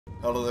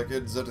Hello there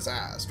kids, it is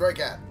I, Stray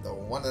Cat, the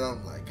one and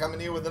only, coming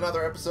here with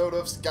another episode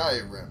of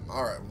Skyrim.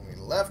 Alright, when we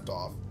left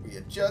off, we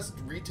had just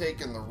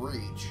retaken the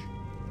Reach,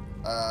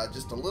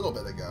 just a little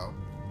bit ago.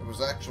 It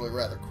was actually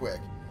rather quick.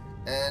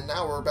 And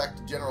now we're back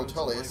to General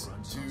Tullius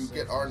to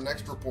get our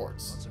next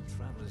reports.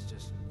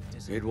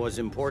 It was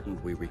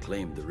important we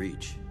reclaimed the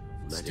Reach.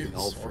 Letting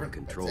Ulfric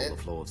control the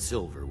flow of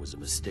silver was a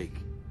mistake.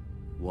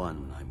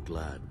 One I'm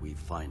glad we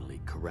finally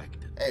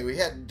corrected. Hey, we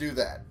had to do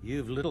that.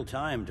 You've little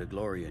time to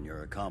glory in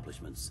your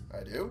accomplishments.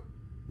 I do?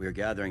 We're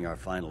gathering our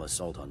final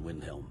assault on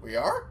Windhelm. We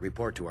are?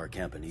 Report to our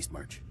camp in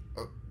Eastmarch.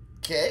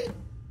 Okay.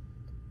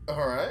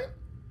 Alright.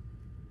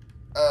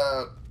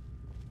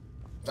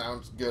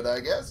 Sounds good, I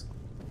guess.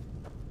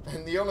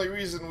 And the only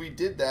reason we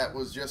did that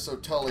was just so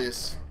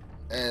Tullius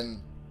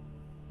and,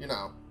 you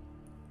know,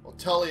 well,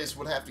 Tullius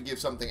would have to give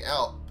something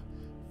out.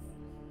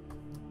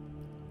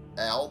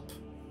 Alp?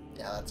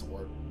 Yeah, that's a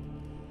word.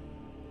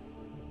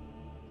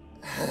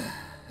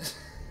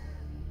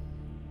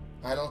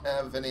 I don't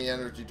have any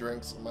energy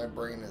drinks, and my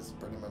brain is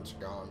pretty much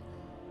gone.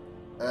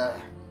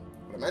 What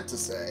I meant to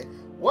say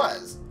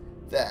was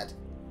that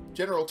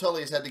General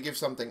Tullius had to give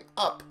something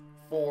up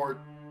for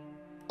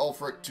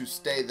Ulfric to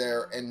stay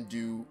there and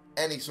do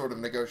any sort of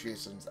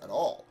negotiations at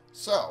all.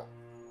 So,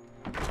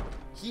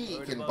 he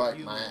can bite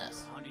my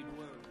ass.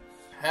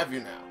 Have you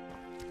now?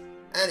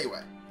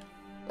 Anyway,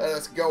 let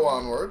us go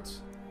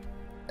onwards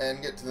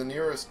and get to the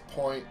nearest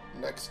point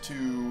next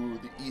to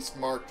the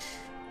Eastmarch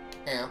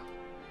camp.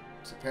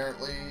 It's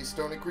apparently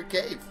Stony Creek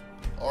Cave.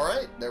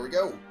 Alright, there we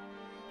go.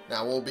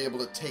 Now we'll be able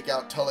to take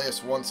out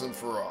Tullius once and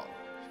for all.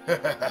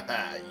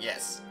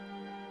 Yes.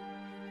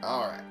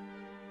 Alright.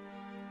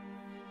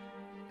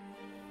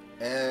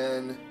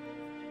 And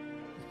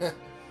in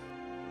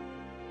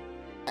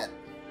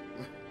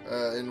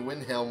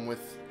Windhelm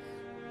with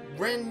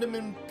random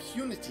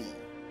impunity.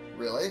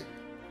 Really?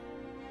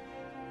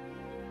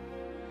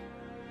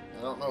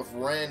 I don't know if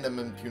random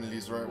impunity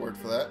is the right word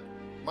for that.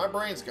 My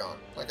brain's gone,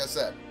 like I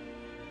said.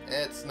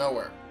 It's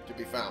nowhere to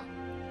be found.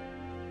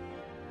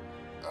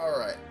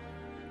 Alright.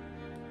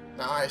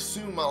 Now I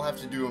assume I'll have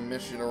to do a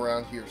mission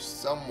around here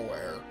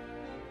somewhere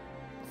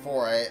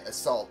before I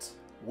assault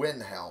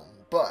Windhelm,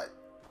 but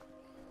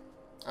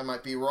I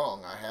might be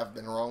wrong. I have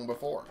been wrong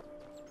before.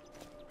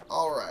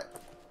 Alright.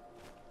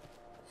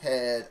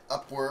 Head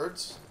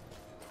upwards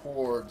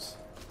towards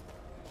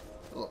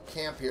the little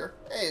camp here.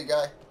 Hey,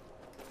 guy.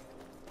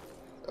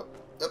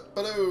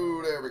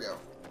 There we go.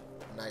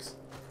 Nice.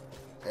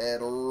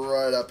 Head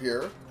right up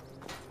here.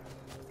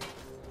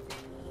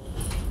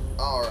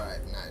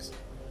 Alright, nice.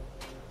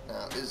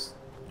 Now,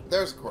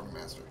 there's a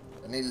quartermaster.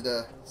 I needed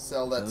to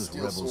sell that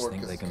steel sword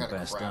because it's kind of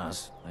crap.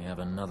 Us. They have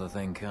another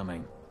thing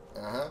coming.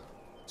 Uh-huh.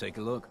 Take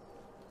a look.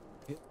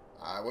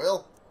 I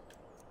will.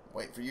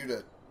 Wait for you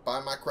to buy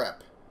my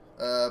crap.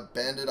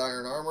 Banded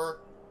iron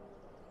armor.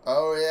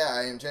 Oh yeah,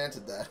 I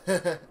enchanted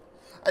that.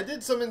 I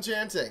did some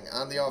enchanting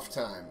on the off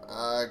time.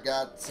 I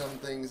got some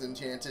things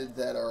enchanted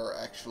that are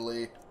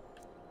actually,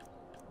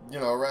 you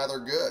know, rather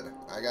good.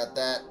 I got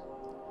that,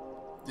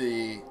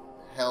 the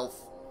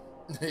health,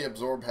 the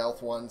absorb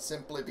health one,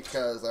 simply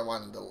because I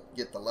wanted to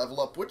get the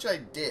level up, which I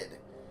did.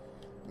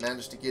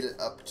 Managed to get it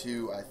up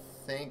to, I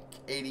think,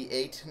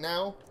 88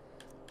 now.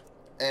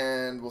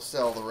 And we'll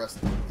sell the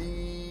rest of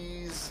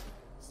these.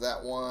 So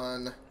that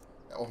one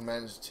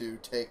managed to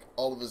take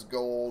all of his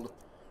gold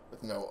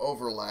with no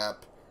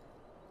overlap.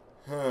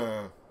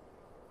 Huh.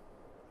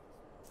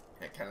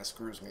 That kind of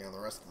screws me on the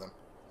rest of them.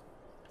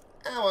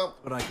 Ah, well.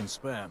 But I can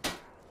spare.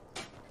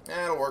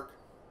 That'll work.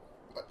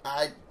 But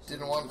I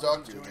didn't want to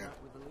talk to you.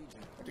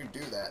 I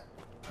do that.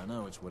 I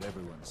know it's what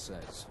everyone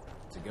says.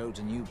 To go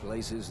to new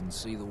places and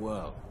see the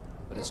world.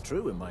 But it's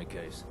true in my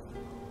case. I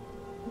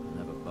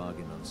never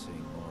bargained on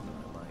seeing more than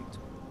I liked.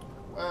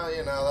 Well,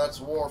 you know, that's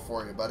war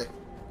for you, buddy.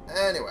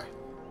 Anyway.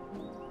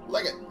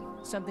 Lick it.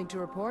 Something to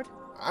report?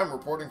 I'm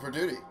reporting for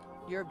duty.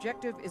 Your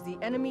objective is the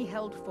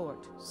enemy-held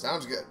fort.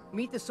 Sounds good.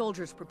 Meet the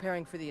soldiers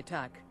preparing for the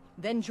attack.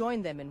 Then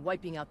join them in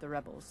wiping out the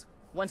rebels.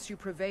 Once you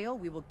prevail,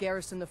 we will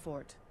garrison the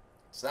fort.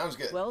 Sounds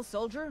good. Well,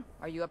 soldier,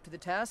 are you up to the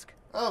task?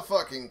 Oh,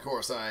 fucking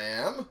course I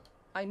am.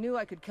 I knew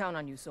I could count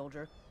on you,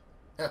 soldier.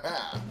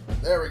 Haha,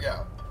 there we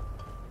go.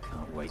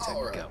 Can't wait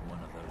to gut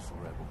one of those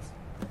rebels.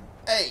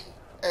 Hey.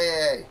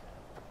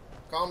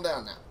 Calm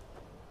down now.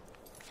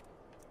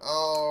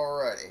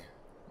 Alrighty.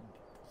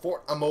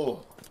 Fort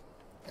Amul.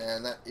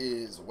 And that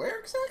is where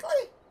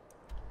exactly?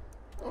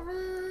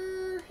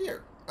 Over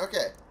here.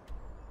 Okay.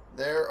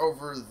 They're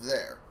over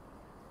there.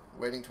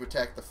 Waiting to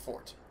attack the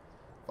fort.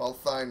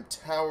 Valtheim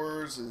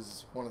Towers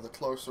is one of the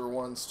closer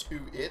ones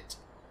to it.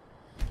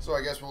 So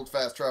I guess we'll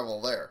fast travel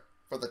there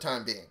for the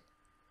time being.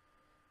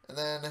 And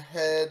then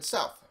head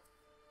south.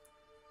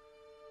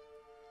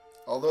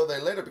 Although they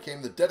later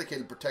became the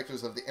dedicated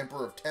protectors of the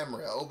Emperor of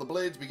Tamriel, the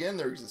Blades began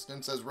their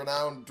existence as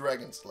renowned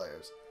dragon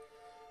slayers.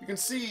 You can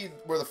see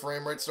where the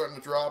frame rate's starting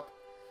to drop.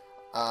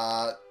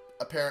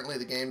 Apparently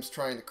the game's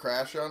trying to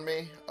crash on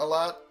me a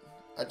lot.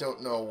 I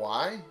don't know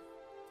why.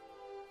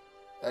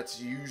 That's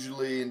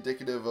usually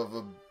indicative of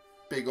a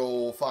big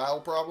old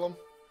file problem.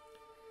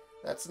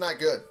 That's not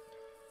good.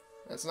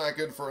 That's not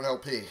good for an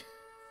LP.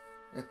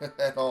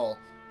 At all.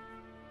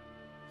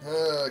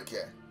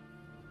 Okay.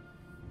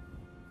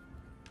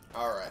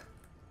 Alright.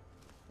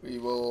 We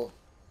will...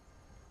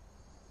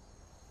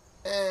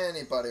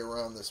 Anybody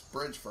around this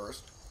bridge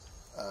first.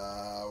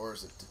 Where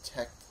is it?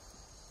 Detect...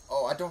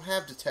 Oh, I don't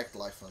have detect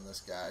life on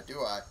this guy, do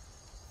I?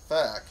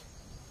 Fuck.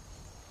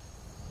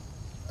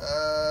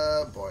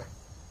 Boy.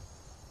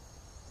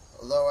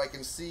 Although I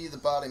can see the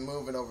body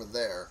moving over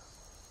there.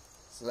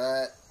 So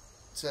that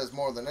says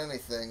more than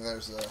anything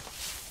there's a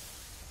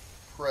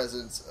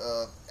presence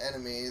of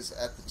enemies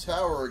at the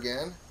tower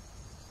again.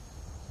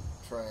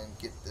 Try and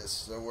get this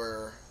so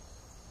where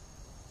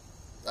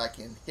I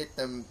can hit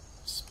them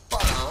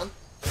spot on.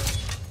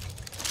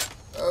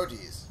 Oh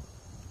jeez.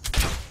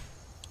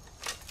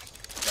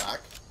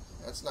 Fuck.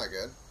 That's not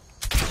good.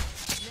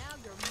 Now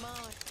you're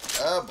mine.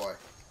 Oh boy.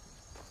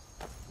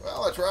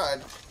 Well, I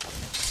tried.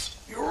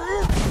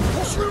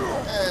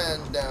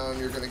 And down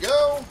you're gonna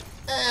go.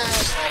 And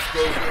off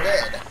goes your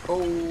head.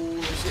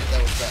 Holy shit,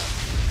 that was fast.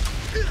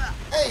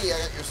 Hey, I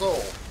got your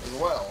soul as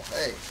well.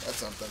 Hey, that's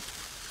something.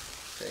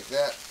 Take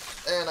that.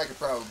 And I could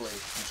probably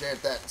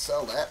enchant that and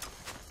sell that.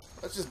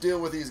 Let's just deal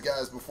with these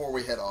guys before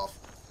we head off.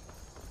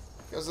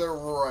 Because they're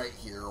right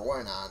here.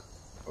 Why not?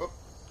 Whoop.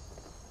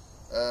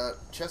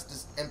 Chest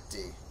is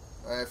empty.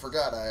 I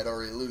forgot I had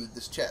already looted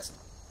this chest.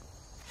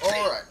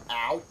 Alright.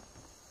 Ow.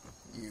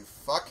 You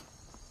fuck.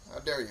 How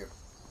dare you.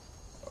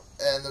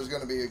 And there's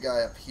going to be a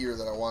guy up here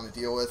that I want to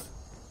deal with.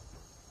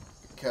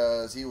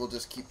 Because he will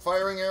just keep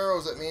firing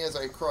arrows at me as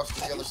I cross to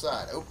the other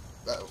side. Oh.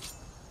 Uh-oh.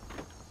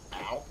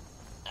 Ow.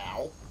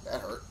 Ow. That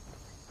hurt.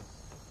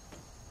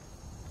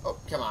 Oh,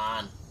 come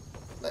on.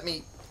 Let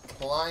me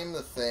climb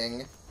the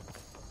thing.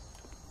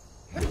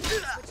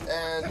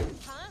 And...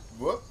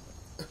 Whoop.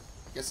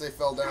 Guess they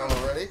fell down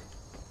already.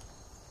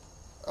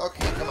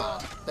 Okay, come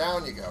on.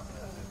 Down you go.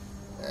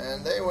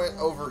 And they went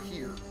over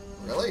here.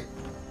 Really?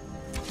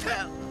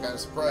 I'm kind of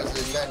surprised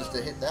they managed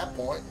to hit that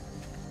point.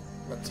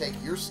 I'm going to take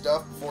your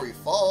stuff before you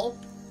fall.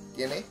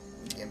 Gimme.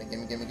 Gimme,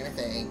 gimme, gimme, gimme.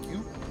 Thank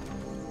you.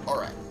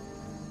 Alright.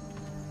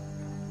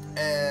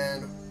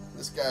 And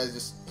this guy's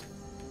just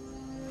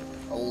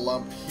a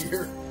lump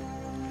here.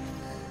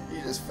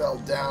 He just fell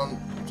down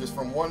just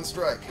from one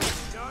strike.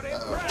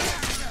 Uh-oh.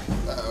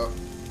 Uh-oh.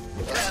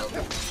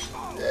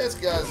 Uh-oh. This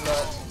guy's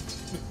not...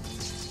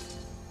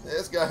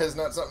 This guy is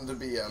not something to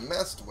be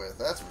messed with,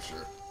 that's for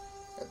sure.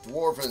 A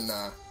dwarven,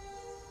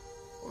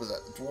 what was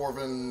that?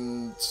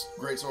 Dwarven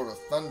great sword of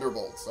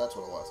thunderbolts, that's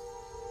what it was.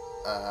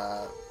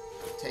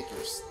 Take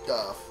your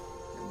stuff.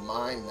 You're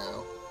mine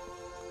now,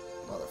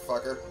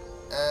 motherfucker.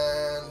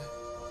 And...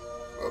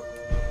 Whoop.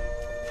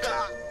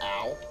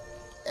 Ow.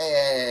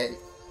 Hey!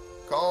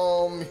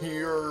 Calm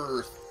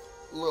your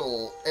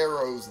little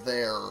arrows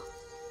there,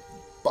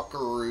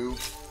 buckaroo.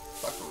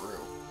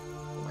 Buckaroo.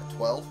 Am I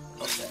 12?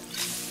 Okay.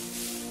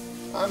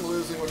 I'm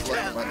losing what's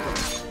left of my throat.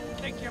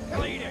 Think you're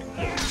bleeding.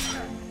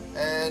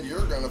 And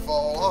you're gonna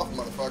fall off,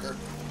 motherfucker.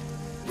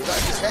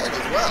 Without his head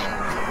as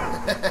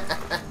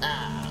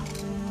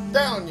well.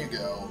 Down you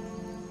go.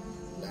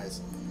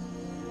 Nice.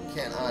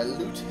 Can I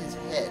loot his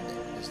head,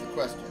 is the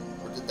question.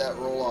 Or did that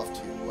roll off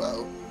too?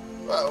 Whoa.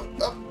 Whoa.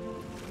 Up.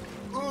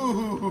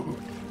 Ooh.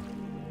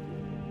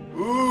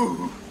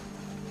 Ooh.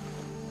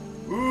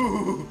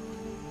 Ooh.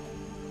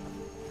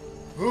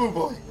 Oh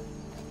boy.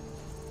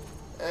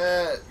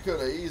 That could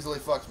have easily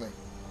fucked me.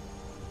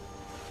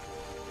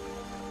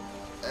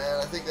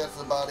 And I think that's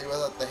the body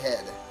without the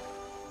head.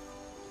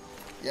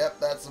 Yep,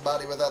 that's the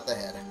body without the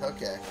head.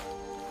 Okay.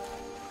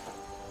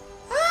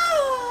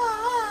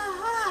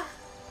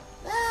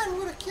 That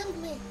would have killed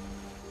me.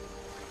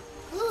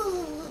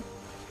 Ooh.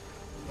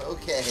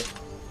 Okay.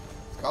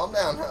 Calm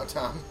down now,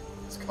 Tom.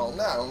 Let's calm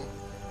down.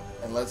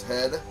 And let's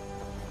head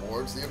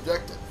towards the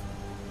objective.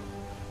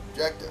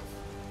 Objective.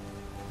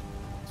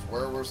 It's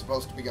where we're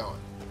supposed to be going.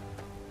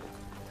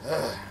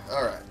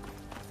 Alright.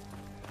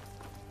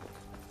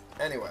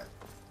 Anyway.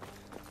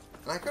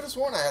 And I could have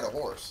sworn I had a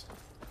horse.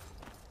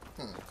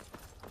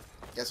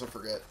 Guess I'll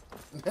forget.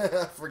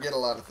 Forget a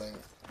lot of things.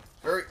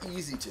 Very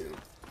easy to.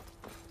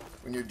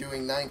 When you're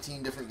doing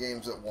 19 different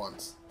games at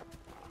once.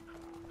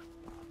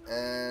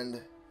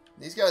 And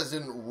these guys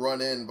didn't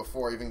run in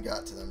before I even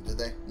got to them, did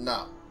they?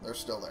 No. They're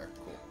still there.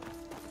 Cool.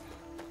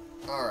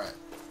 Alright.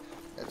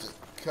 Let's just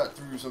cut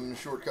through some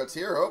shortcuts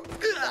here. Oh.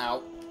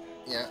 Ow.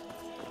 Yeah.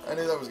 I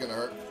knew that was going to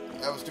hurt.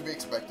 That was to be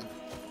expected.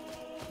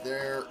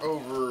 They're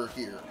over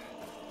here.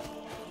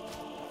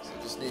 So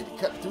I just need to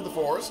cut through the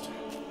forest.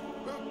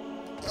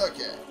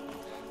 Okay.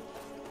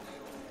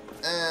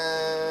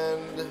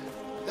 And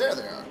there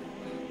they are.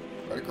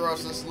 Right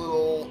across this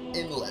little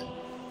inlet.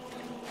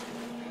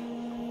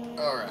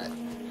 Alright.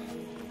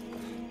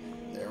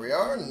 There we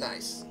are.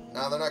 Nice.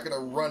 Now they're not going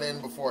to run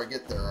in before I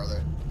get there, are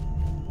they?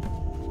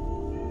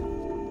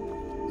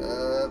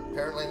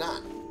 Apparently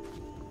not.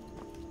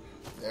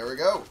 There we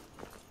go.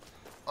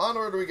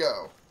 Onward we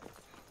go.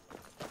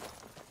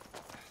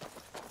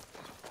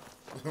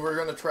 We're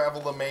going to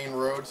travel the main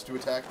roads to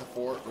attack the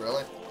fort,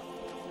 really?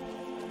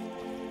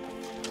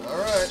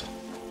 Alright.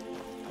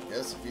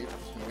 guess if you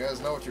guys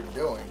know what you're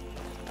doing.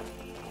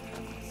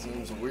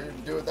 Seems weird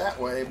to do it that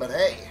way, but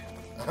hey,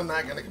 I'm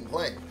not gonna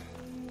complain.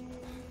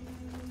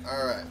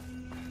 Alright.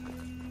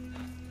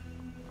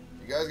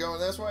 You guys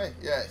going this way?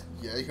 Yeah,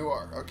 you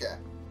are. Okay.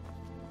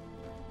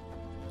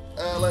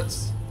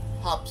 Let's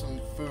pop some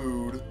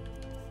food.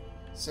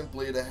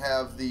 Simply to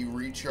have the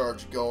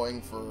recharge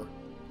going for,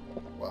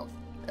 well,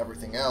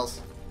 everything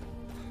else.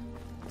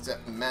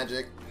 Except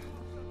magic.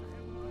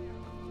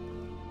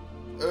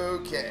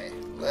 Okay,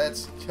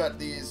 let's cut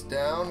these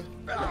down.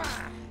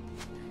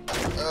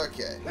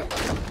 Okay.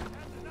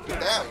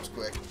 That was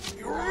quick.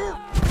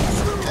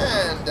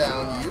 And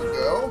down you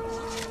go.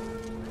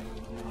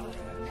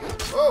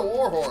 Oh,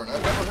 Warhorn.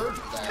 I've never heard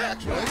of that,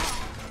 actually.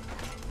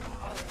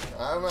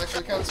 I'm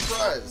actually kind of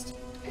surprised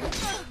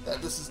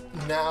that this is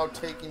now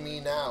taking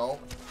me now.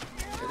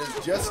 It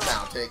is just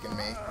now taking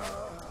me,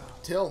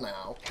 till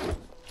now,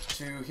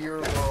 to hear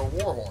a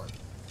Warhorn.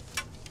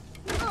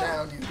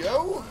 Down you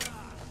go.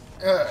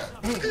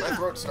 My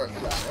throat's starting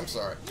to die. I'm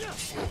sorry.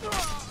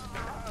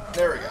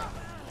 There we go.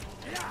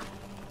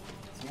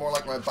 It's more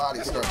like my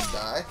body's starting to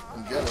die,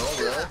 in general,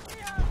 really.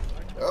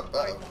 Oh,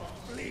 uh-oh.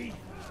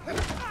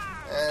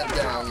 And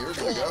down you're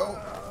gonna go.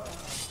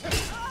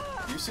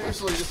 You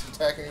seriously just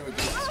attacking me with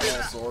this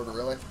small sword,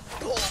 really?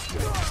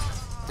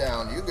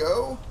 Down you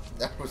go.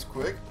 That was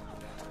quick.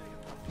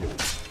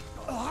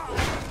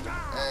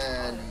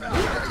 And you're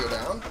gonna go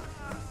down.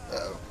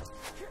 Uh-oh.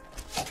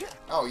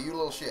 Oh, you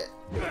little shit.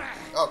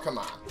 Oh, come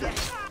on.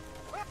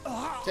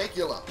 Take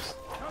your lumps.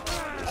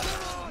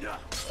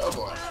 Oh,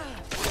 boy.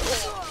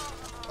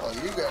 Oh,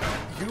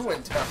 you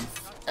went down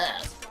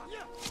fast.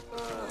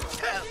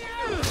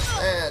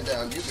 And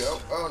down you go.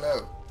 Oh,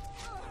 no.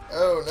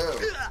 Oh, no.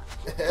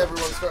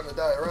 Everyone's starting to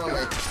die around me.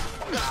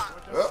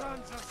 Oh.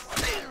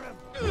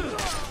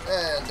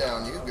 And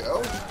down you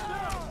go.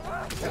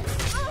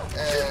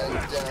 And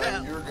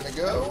down you're gonna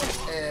go.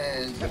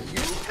 And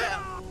you...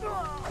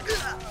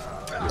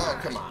 Oh,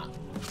 come on.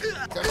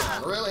 Come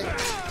on, really?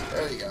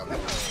 There you go.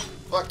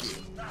 Fuck you.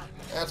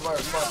 That's my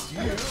response to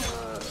you.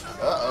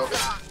 Uh-oh.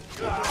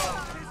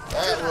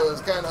 That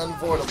was kind of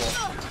unavoidable.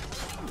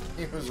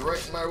 He was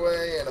right in my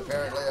way, and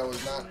apparently I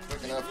was not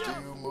quick enough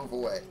to move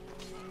away.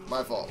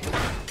 My fault.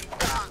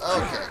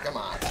 Okay, come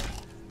on.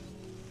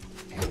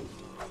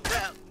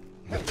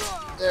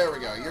 There we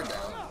go, you're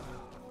down.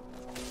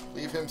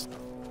 Leave him...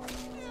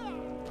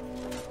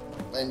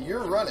 And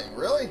you're running,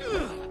 really?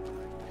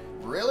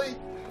 Really?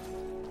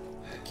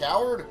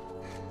 Coward?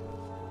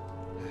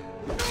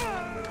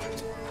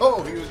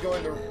 Oh, he was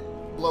going to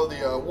blow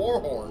the war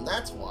horn,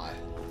 that's why.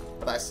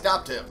 But I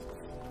stopped him.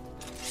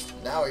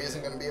 Now he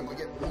isn't going to be able to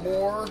get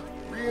more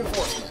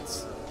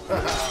reinforcements.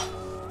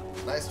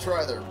 Nice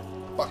try there,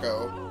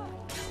 bucko.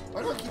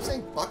 Why do I keep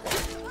saying bucko?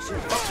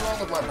 What's wrong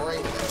with my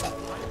brain today?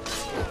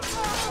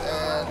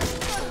 And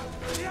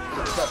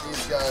cut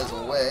these guys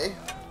away.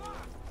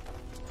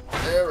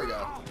 There we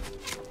go.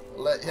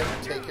 Let him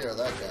take care of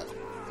that guy.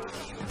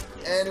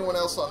 Anyone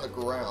else on the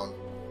ground?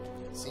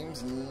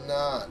 Seems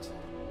not.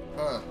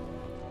 Huh.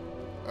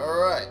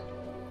 Alright.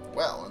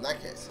 Well, in that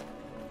case,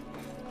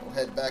 we'll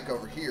head back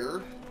over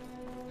here.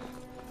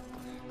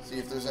 See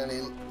if there's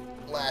any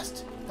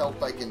last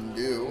help I can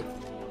do.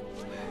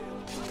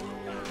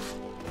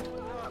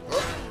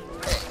 Oh,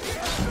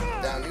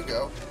 hey. Down you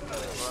go.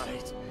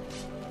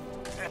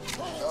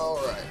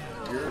 Alright.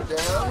 You're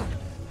down.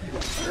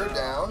 You're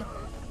down.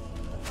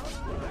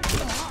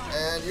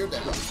 And you're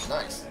down.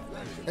 Nice.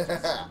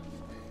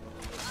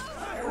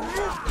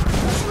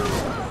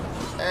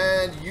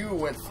 And you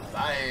went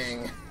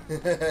flying.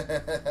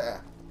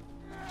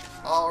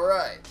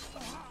 Alright.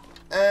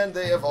 And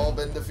they have all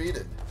been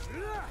defeated.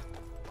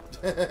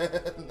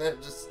 They're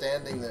just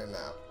standing there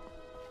now.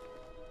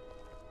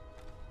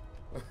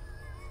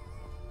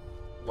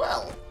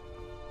 Well,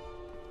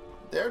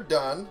 they're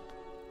done.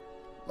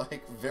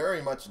 Like,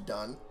 very much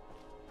done.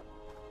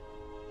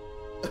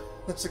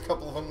 There's a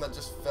couple of them that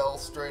just fell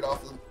straight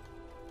off the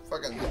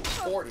fucking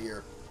fort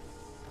here.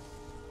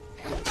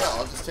 Well,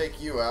 I'll just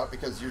take you out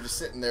because you're just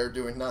sitting there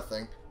doing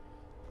nothing.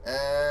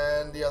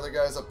 And the other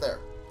guy's up there.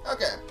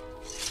 Okay.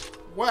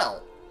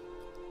 Well,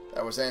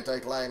 that was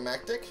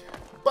anticlimactic,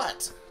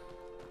 but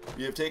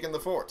we have taken the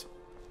fort.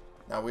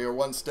 Now we are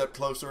one step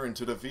closer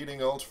into defeating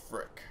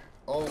Ulfric.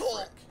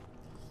 Ulfric.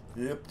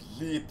 Yep.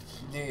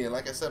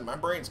 Like I said, my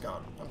brain's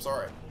gone. I'm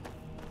sorry.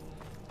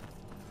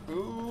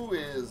 Who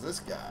is this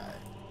guy?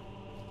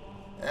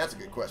 That's a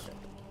good question.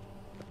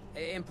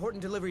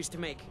 Important deliveries to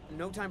make.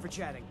 No time for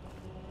chatting.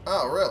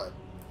 Oh, really?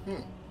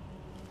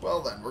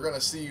 Well then, we're gonna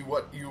see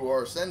what you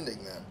are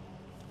sending then.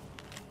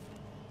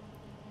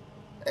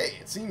 Hey,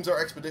 it seems our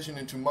expedition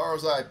into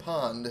Marzai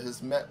Pond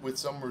has met with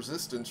some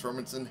resistance from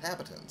its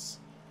inhabitants.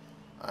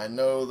 I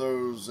know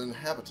those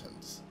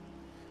inhabitants.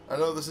 I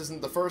know this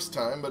isn't the first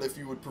time, but if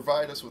you would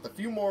provide us with a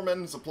few more men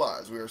and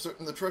supplies, we are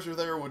certain the treasure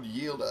there would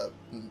yield a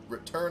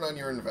return on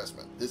your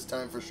investment, this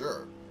time for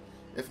sure.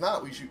 If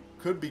not, we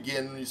could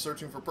begin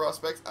searching for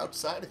prospects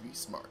outside of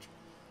East March.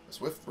 A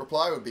swift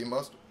reply would be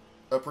most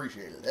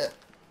appreciated.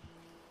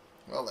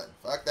 Well then,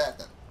 fuck that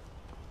then.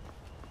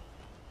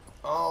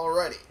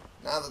 Alrighty,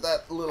 now that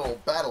that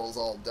little battle's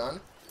all done,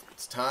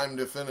 it's time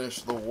to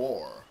finish the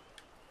war.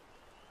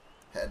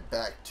 Head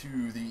back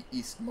to the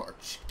East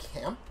March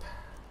camp.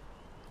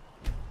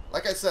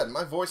 Like I said,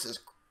 my voice is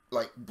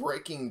like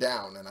breaking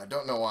down, and I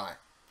don't know why.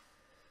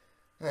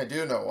 I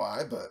do know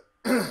why, but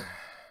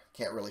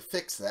can't really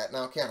fix that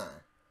now, can I?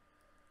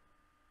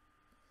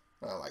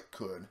 Well, I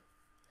could,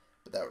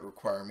 but that would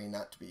require me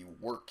not to be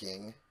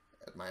working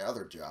at my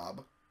other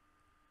job.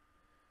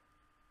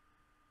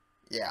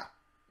 Yeah.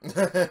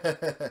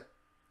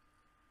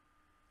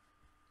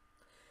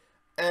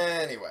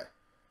 Anyway,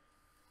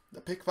 the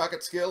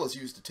pickpocket skill is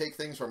used to take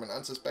things from an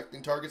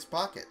unsuspecting target's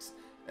pockets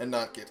and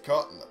not get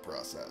caught in the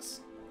process.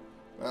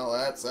 Well,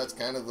 that's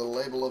kind of the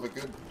label of a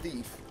good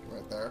thief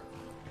right there.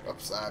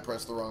 Oops, I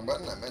pressed the wrong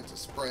button. I meant to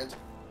sprint.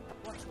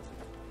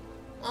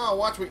 Oh,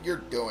 watch what you're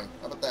doing.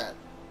 How about that?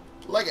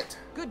 Leg it.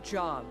 Good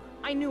job.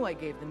 I knew I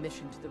gave the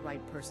mission to the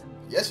right person.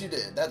 Yes, you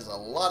did. That is a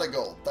lot of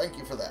gold. Thank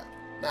you for that.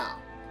 Now.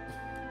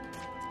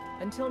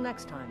 Until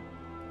next time.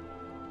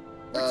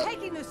 We're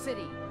taking the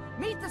city.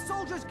 Meet the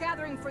soldiers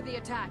gathering for the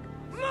attack.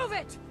 Move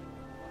it!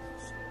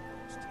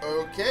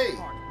 Okay.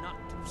 Not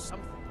do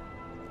something.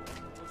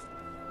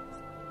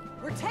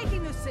 We're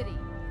taking the city.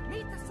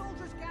 Meet the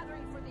soldiers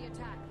gathering for the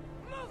attack.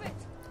 Move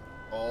it!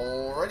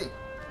 Alrighty.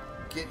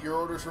 Get your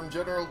orders from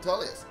General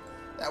Tullius.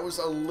 That was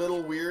a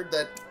little weird.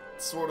 That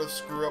sort of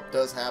screw up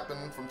does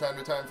happen from time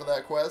to time for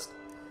that quest,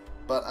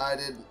 but I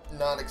did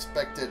not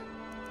expect it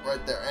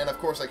right there. And of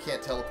course I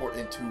can't teleport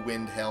into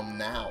Windhelm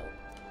now,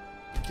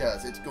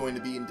 because it's going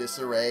to be in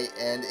disarray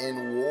and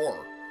in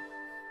war.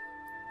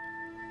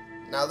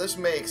 Now this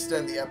may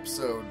extend the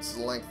episode's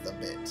length a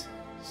bit,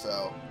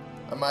 so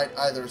I might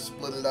either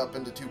split it up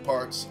into 2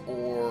 parts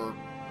or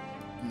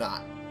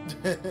not.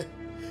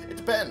 It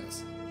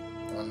depends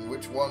on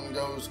which one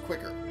goes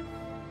quicker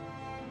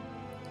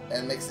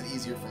and makes it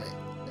easier for me.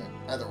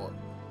 Either or.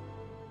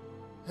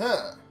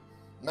 Huh.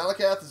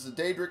 Malakath is the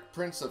Daedric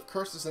prince of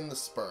curses and the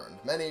spurned.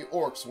 Many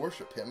orcs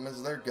worship him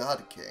as their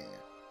god king.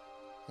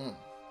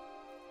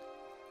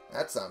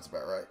 That sounds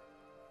about right.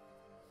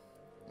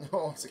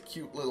 Oh, it's a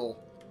cute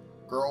little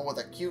girl with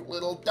a cute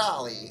little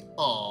dolly.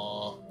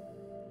 Aww.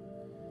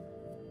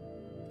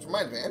 Which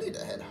reminds me, I need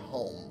to head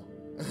home.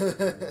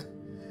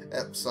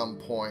 At some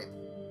point.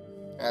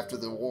 After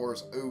the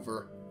war's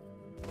over.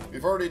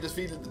 We've already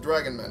defeated the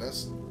Dragon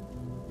Menace.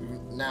 We've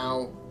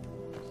now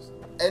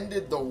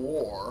ended the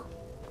war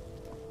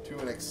to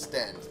an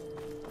extent.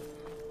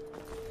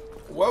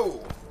 Whoa!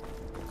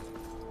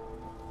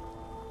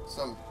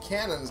 Some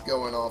cannons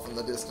going off in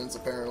the distance,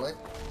 apparently.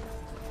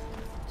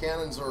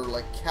 Cannons are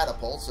like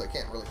catapults, so I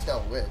can't really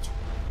tell which.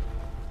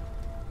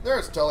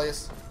 There's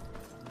Tullius.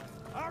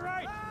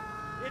 Alright!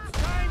 It's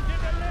time to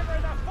deliver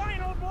the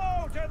final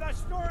blow to the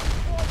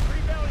Stormcloak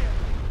Rebellion!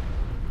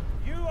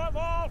 You have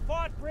all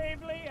fought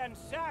bravely and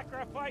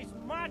sacrificed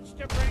much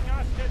to bring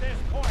us to this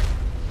point.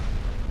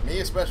 Me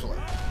especially.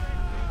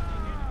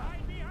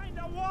 Hide behind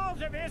the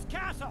walls of his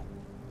castle.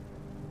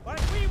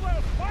 But we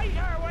will fight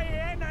our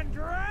way in and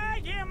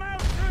drag him out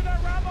through the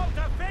rubble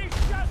to face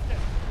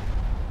justice.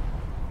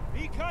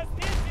 Because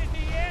this is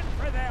the end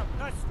for them.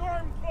 The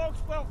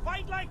Stormcloaks will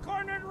fight like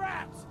cornered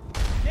rats.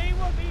 They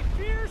will be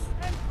fierce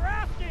and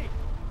crafty.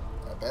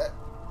 I bet.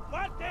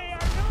 But they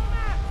are no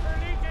match for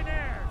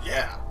Legionnaires.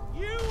 Yeah.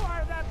 You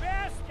are the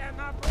best and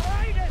the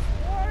brightest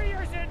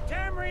warriors in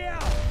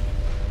Tamriel.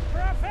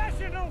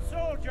 Professional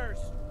soldiers.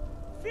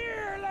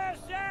 Fearless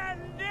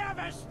and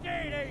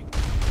devastating.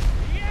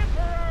 The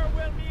Emperor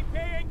will be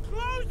paying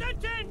close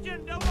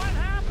attention to what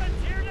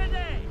happens here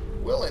today.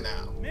 Will he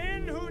now?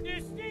 Men who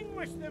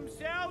distinguish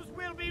themselves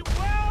will be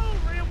well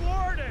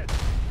rewarded.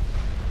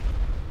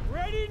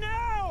 Ready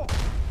now?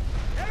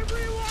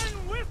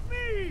 Everyone with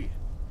me!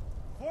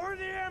 For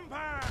the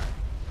Empire!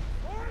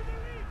 For the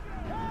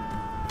Legion!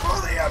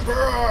 For the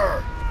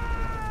Emperor!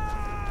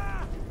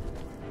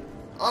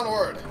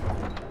 Onward!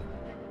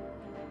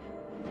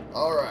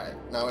 Alright,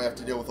 now we have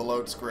to deal with the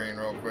load screen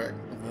real quick.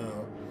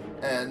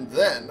 And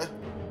then,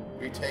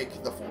 we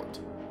take the fort.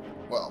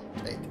 Well,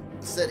 take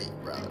the city,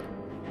 rather.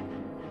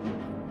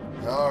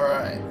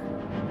 Alright.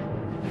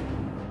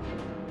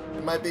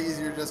 It might be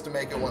easier just to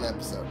make it one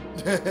episode.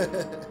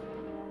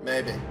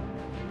 Maybe.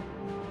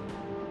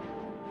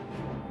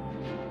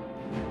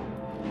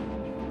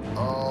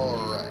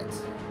 Alright.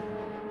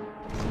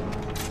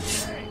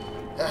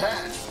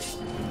 Haha!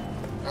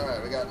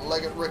 Alright, we got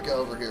Legged Rick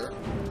over here.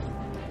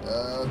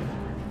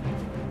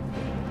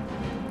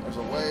 There's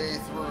a way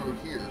through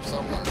here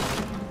somewhere.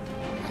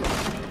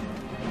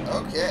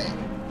 Okay.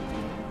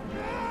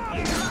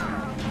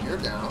 You're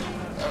down.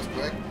 That was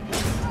quick.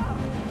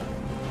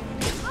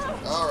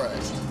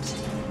 Alright.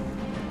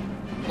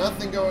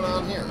 Nothing going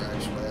on here,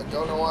 actually. I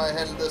don't know why I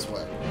headed this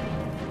way.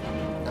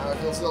 Now I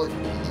feel silly for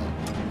doing that.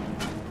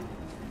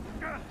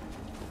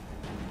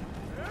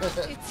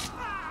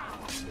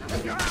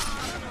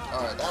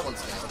 Alright, that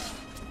one's down.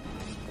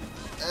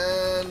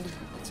 And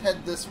let's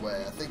head this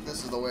way. I think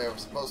this is the way we're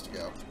supposed to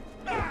go.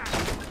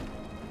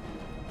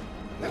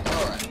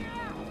 Alright.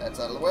 That's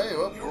out of the way.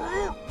 Whoop.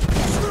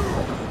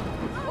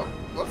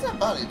 What's that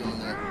body doing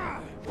there?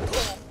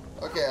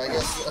 Okay, I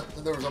guess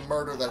there was a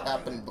murder that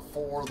happened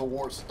before the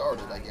war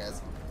started, I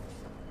guess.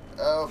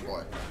 Oh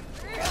boy.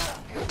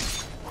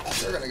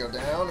 You're gonna go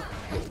down.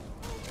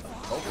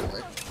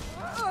 Hopefully.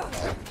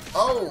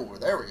 Oh,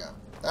 there we go.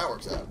 That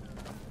works out.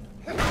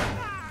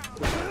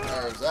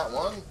 There's that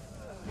one.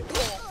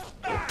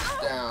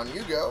 Down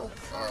you go.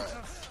 Alright.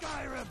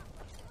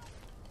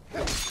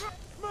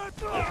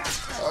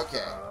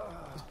 Okay.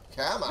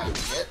 Come on,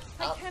 get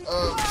out of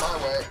my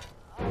way.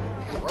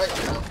 Right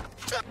now.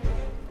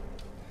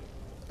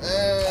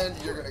 And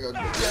you're gonna go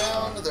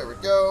down. There we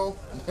go.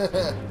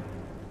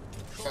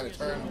 Kind of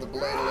turned the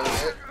blade a little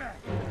bit.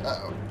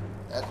 Uh-oh.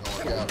 That didn't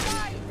work out.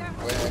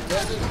 Way I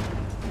intended.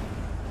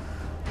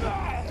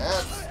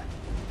 That's...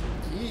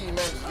 He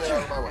managed to get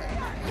out of my way.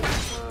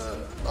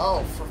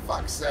 Oh, for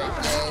fuck's sake,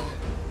 game.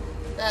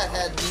 That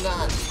had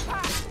not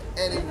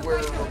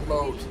anywhere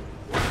remote to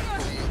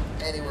be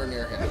anywhere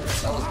near him.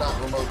 That was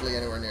not remotely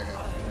anywhere near him.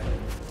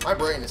 My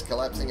brain is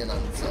collapsing in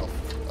on itself.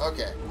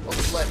 Okay, we'll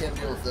just let him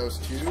deal with those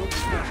two.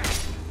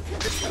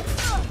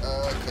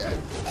 Okay.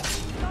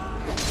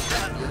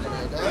 You're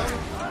gonna go down.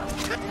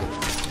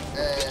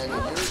 And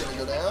you're gonna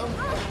go down.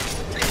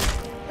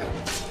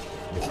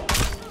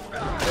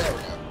 There we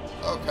go.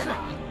 Oh, come on.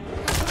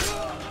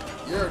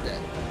 You're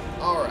dead.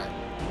 Alright.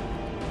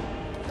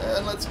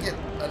 And let's get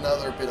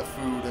another bit of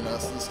food in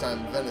us, this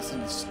time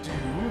venison stew.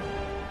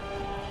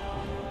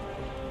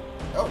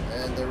 Oh,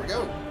 and there we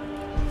go.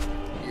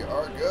 We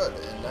are good,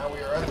 and now we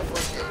are at the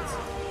front gates.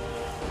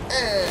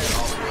 And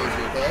I'll close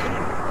your head,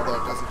 although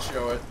it doesn't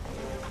show it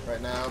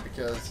right now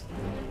because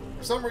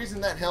for some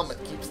reason that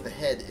helmet keeps the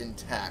head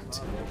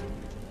intact.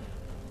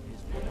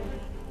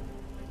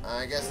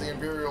 I guess the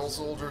Imperial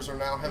soldiers are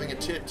now having a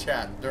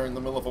chit-chat during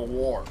the middle of a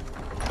war.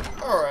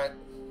 Alright.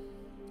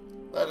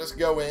 Let us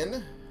go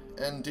in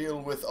and deal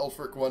with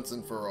Ulfric once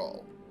and for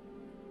all.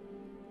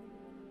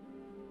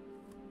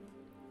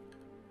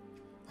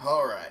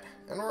 Alright.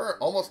 And we're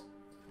almost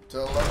to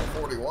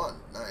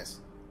 11:41. Nice.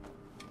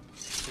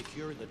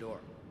 Secure the door.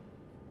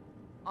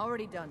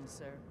 Already done,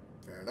 sir.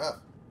 Fair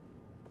enough.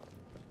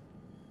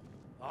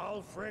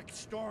 Ulfric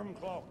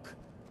Stormcloak,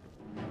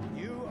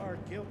 you are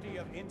guilty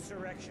of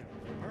insurrection,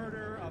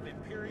 murder of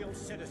Imperial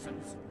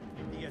citizens,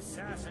 the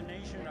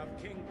assassination of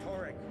King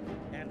Torek,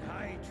 and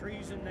high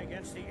treason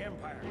against the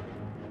Empire.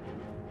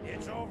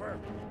 It's over.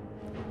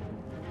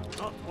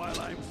 Not while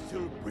I'm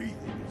still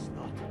breathing, it's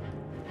not.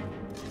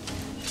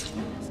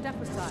 Step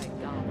aside,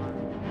 Galmar.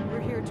 We're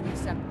here to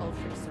accept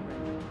Ulfric's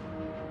surrender.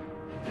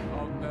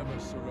 I'll never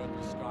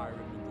surrender Skyrim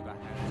into the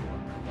hands of a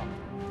corrupt,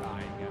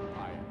 dying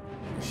empire.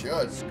 You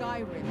should.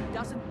 Skyrim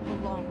doesn't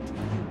belong to you.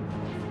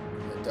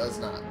 It does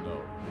not.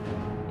 No,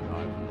 but I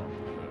belong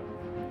to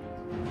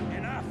her.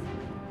 Enough!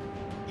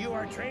 You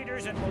are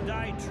traitors and will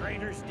die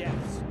traitors'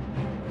 deaths.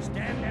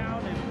 Stand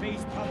down and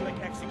face public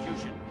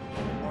execution,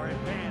 or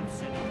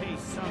advance and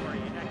face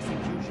summary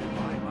execution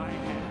by my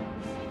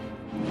hands.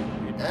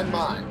 And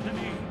mine. To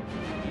me.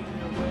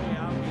 Either way,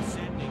 I'll be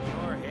sending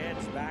your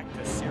heads back to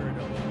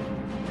Cyrodiil.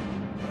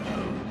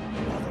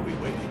 What are we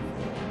waiting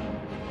for?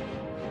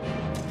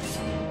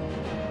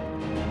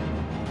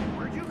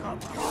 Where'd you come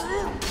from?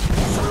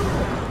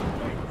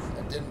 I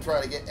didn't try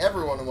to get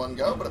everyone in one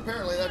go, but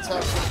apparently that's how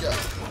it should go.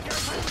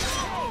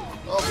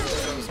 Oh,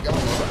 there goes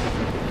Galmar.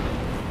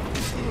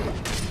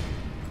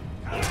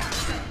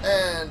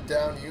 And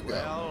down you go.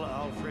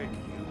 Well, Ulfric,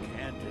 you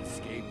can't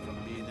escape from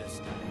me this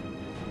time.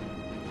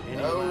 Any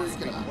No, last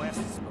you cannot.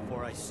 requests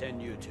before I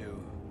send you to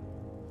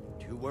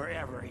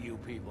wherever you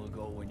people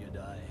go when you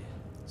die?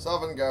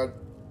 Sovngarde.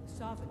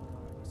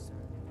 Sovngarde, sir.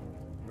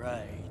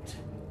 Right.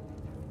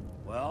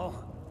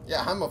 Well,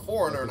 Yeah, I'm a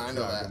foreigner and I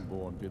know that.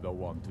 Dragonborn be the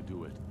one to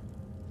do it.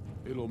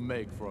 It'll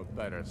make for a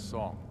better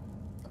song.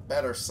 A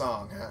better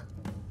song, huh?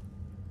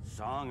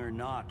 Song or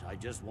not, I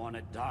just want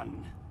it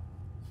done.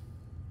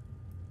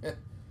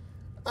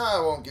 I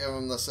won't give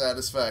him the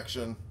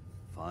satisfaction.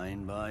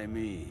 Fine by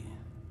me.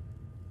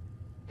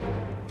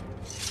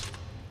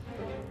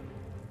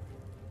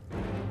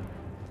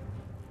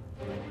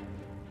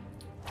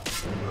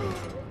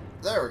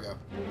 There we go.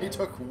 He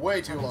took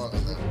way too long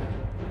on that.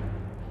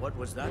 What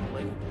was that,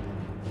 Blake?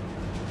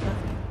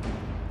 Nothing.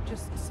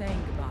 Just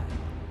saying goodbye.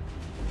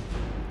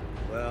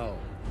 Well,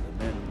 the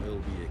men will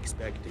be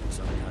expecting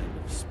some kind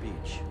of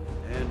speech.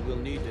 And we'll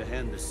need to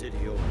hand the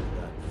city over to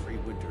that free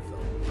winter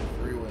fellow.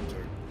 Free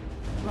winter.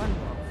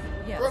 Grunwolf.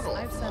 Yes, Grunwolf,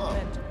 I've sent ah.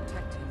 men to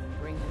protect him and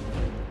bring him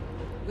here.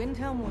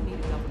 Windhelm will need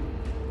a government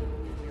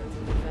here to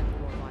prevent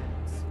more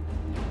violence.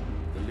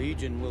 The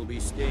Legion will be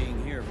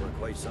staying here for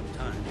quite some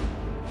time.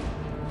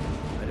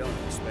 I don't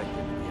expect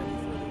there to be any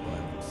further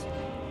violence.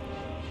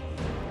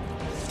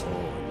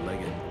 Oh,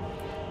 Leggett,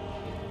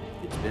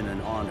 it's been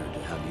an honor to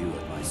have you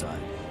at my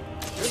side.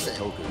 As a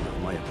token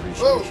of my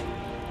appreciation,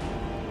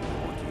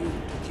 I want you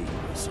to keep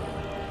my sword.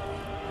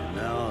 And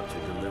now to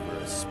deliver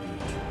a speech.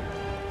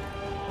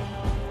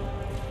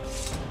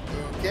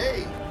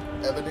 Okay.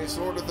 Ebony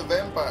Sword of the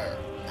Vampire.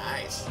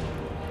 Nice.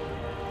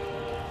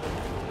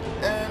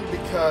 And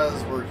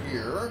because we're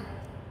here,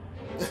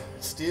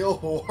 Steel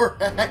war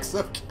axe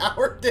of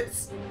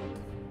cowardice.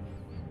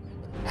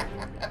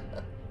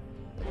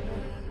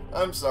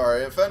 I'm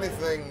sorry, if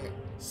anything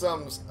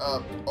sums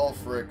up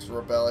Ulfric's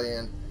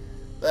rebellion,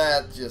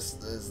 that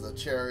just is the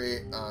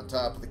cherry on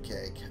top of the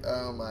cake.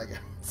 Oh my god.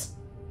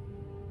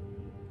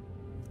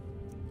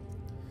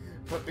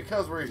 But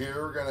because we're here,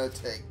 we're gonna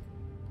take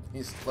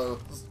these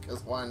clothes,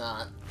 because why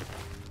not?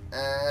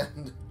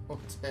 And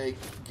we'll take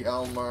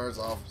Galmar's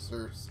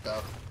officer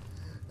stuff.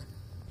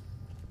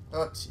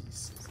 Oh,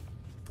 Jesus.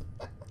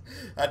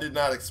 I did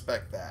not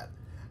expect that.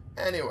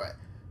 Anyway,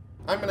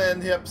 I'm going to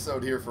end the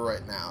episode here for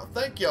right now.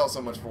 Thank you all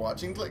so much for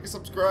watching. Click the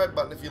subscribe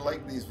button if you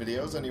like these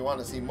videos and you want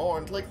to see more,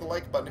 and click the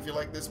like button if you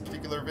like this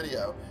particular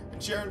video.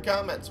 And share in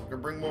comments so we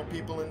can bring more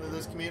people into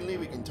this community.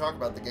 We can talk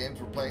about the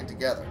games we're playing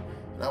together.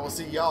 And I will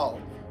see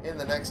y'all in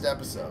the next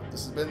episode.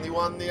 This has been the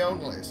one, the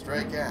only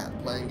Stray Cat,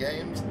 playing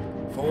games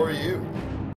for you.